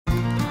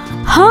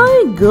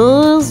Hi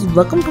girls,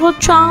 welcome to our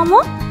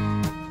channel.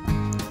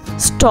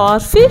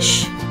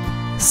 Starfish,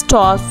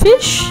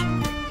 starfish.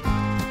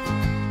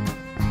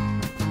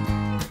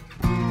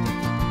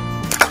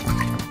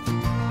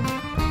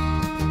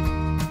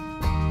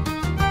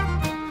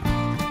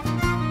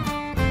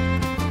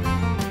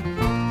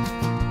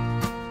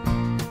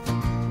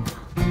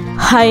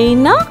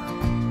 Hyena,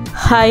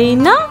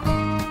 hyena.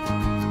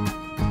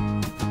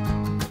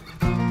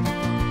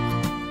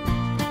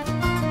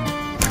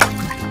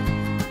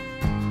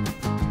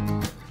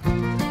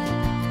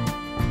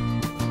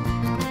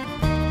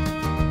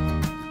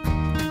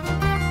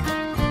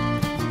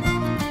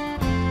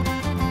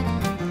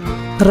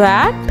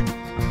 Rat,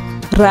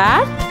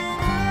 rat.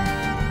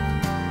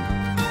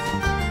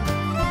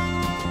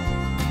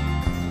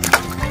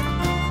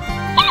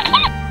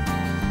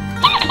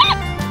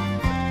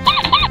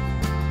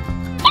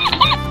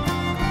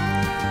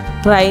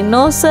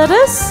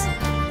 Rhinoceros,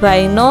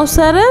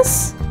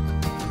 rhinoceros.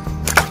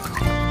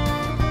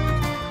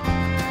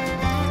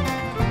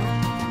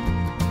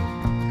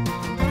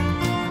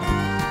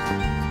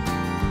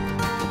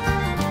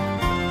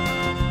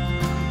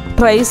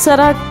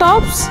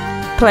 Triceratops,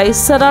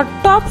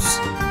 Triceratops.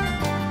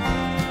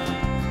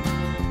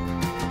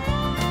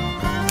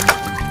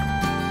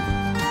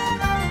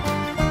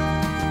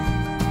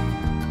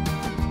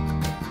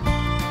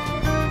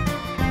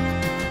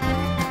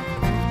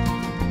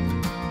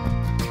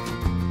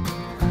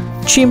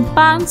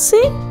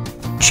 Chimpanzee,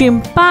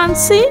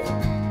 chimpanzee.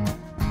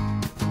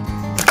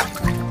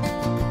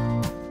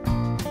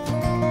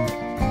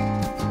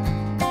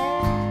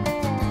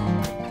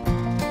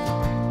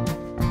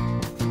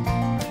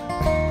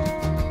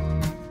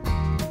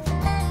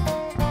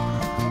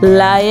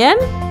 Lion,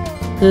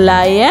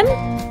 lion.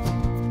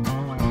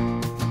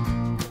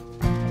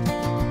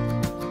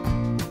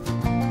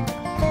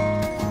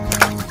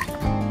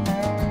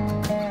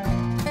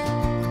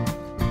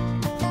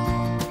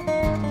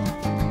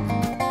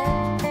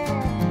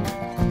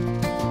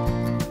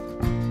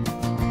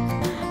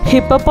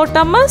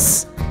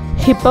 Hippopotamus,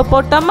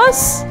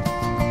 hippopotamus.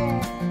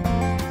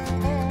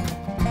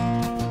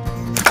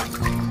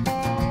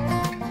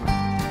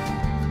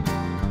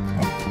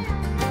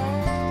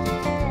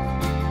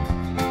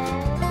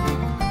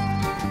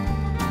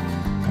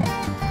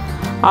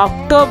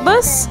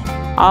 Octopus,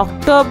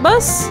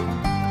 octopus.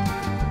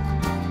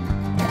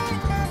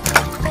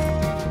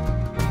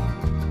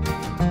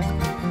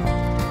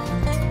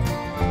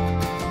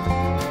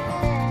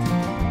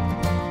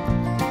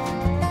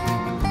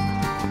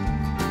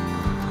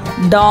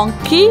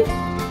 Donkey,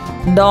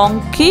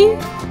 donkey.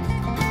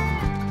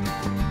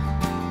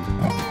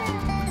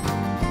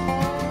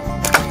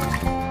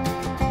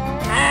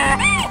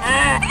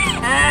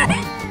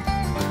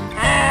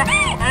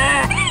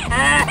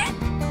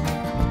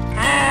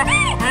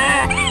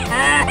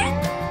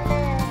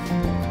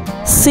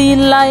 Sea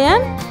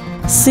lion,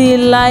 sea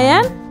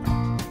lion.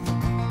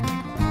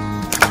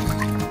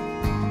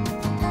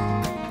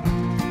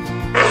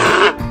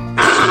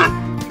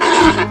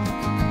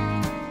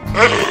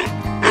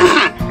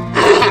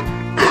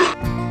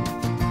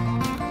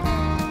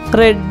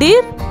 Red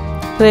deer,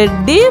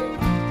 red deer.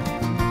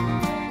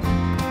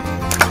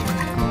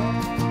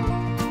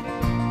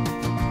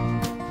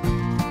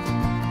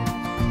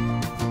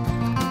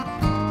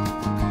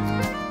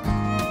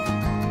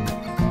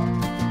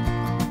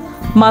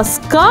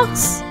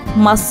 Muskox,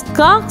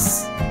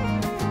 muskox.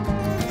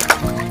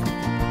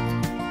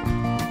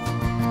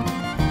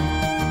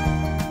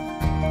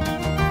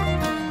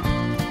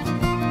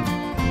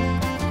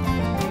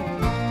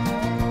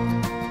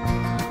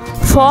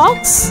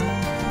 Fox,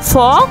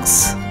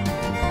 fox.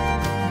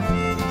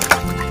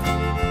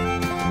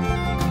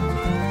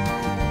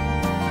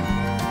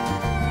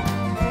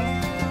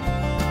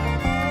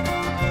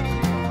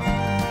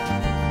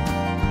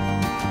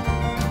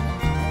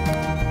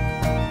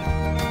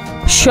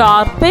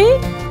 Sharpie,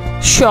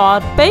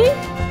 sharpie.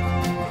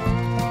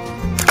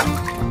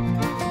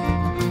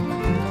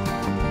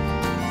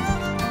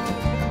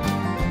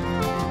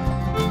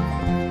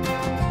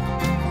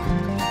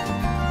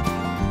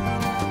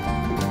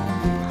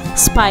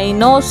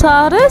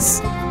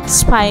 Spinosaurus,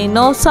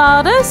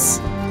 Spinosaurus.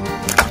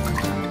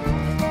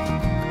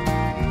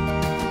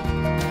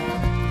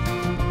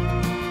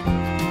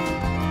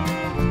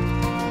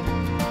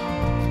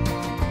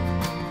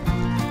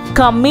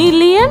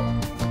 Chameleon,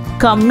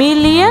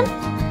 chameleon.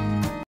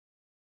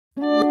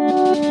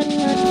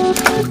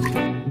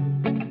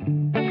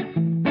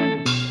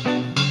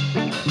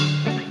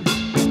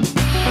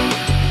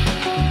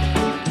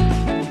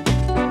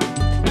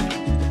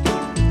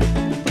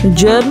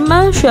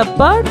 German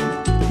shepherd,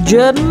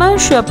 German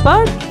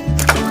shepherd.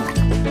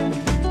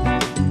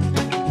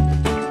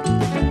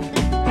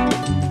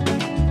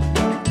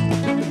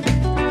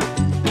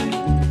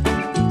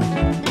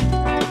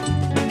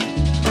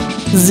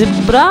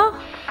 Zebra,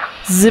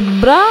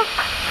 zebra.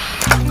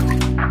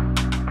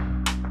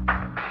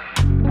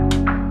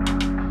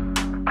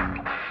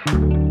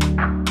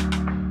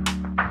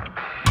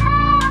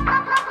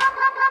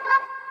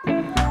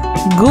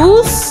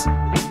 Goose,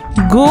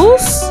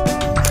 goose.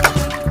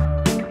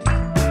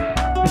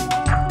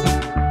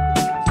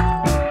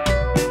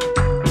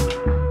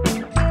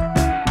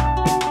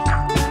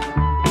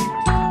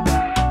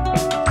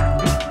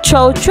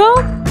 chow chow,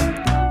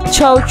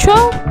 chow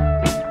chow,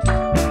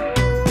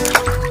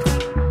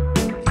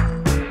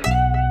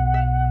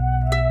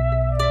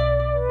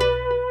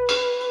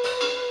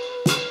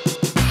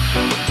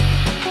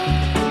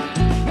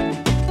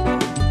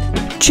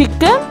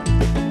 chicken,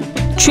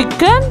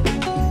 chicken,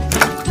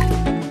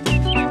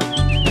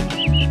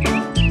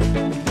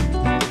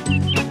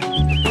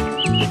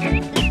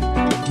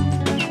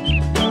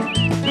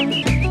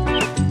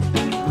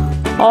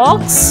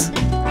 ox,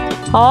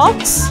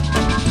 ox,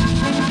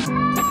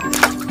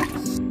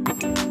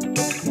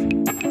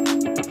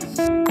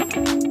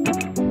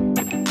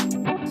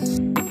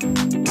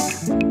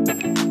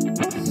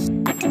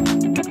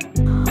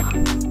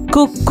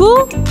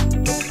 cuckoo,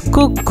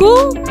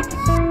 cuckoo,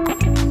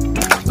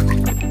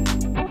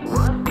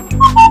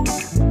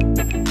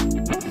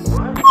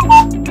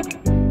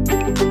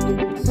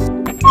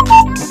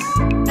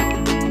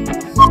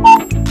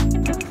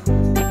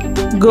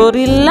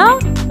 gorilla,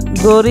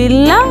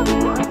 gorilla,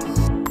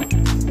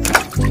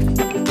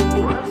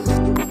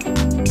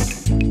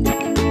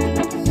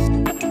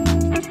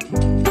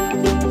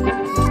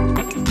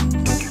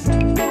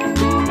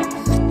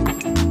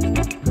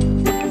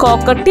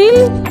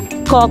 cockatiel,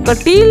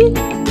 cockatiel,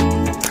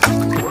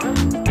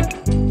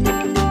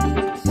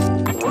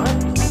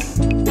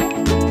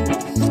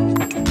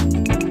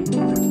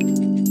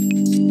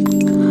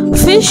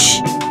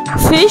 fish,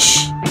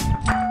 fish,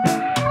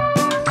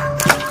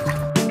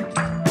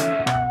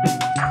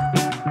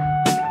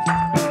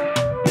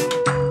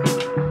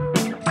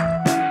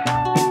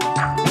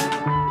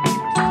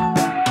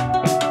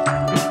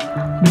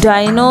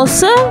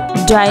 dinosaur,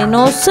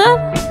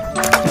 dinosaur,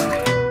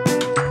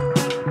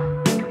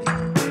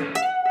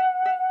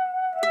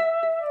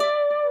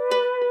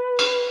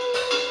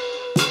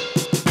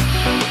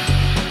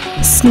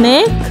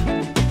 snake,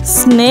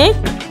 snake,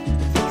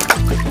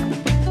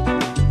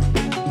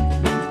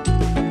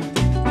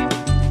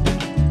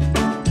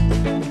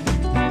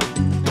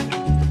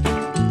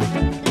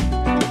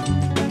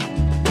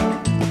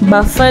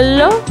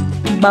 buffalo,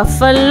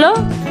 buffalo,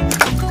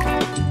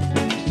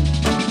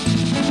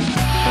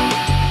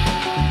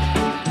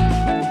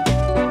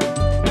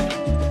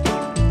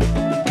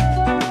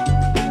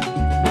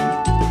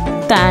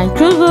 thank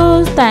you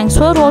guys, thanks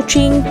for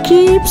watching,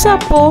 keep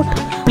support,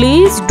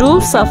 please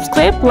do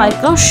subscribe,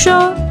 like and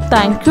share,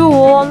 thank you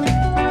all.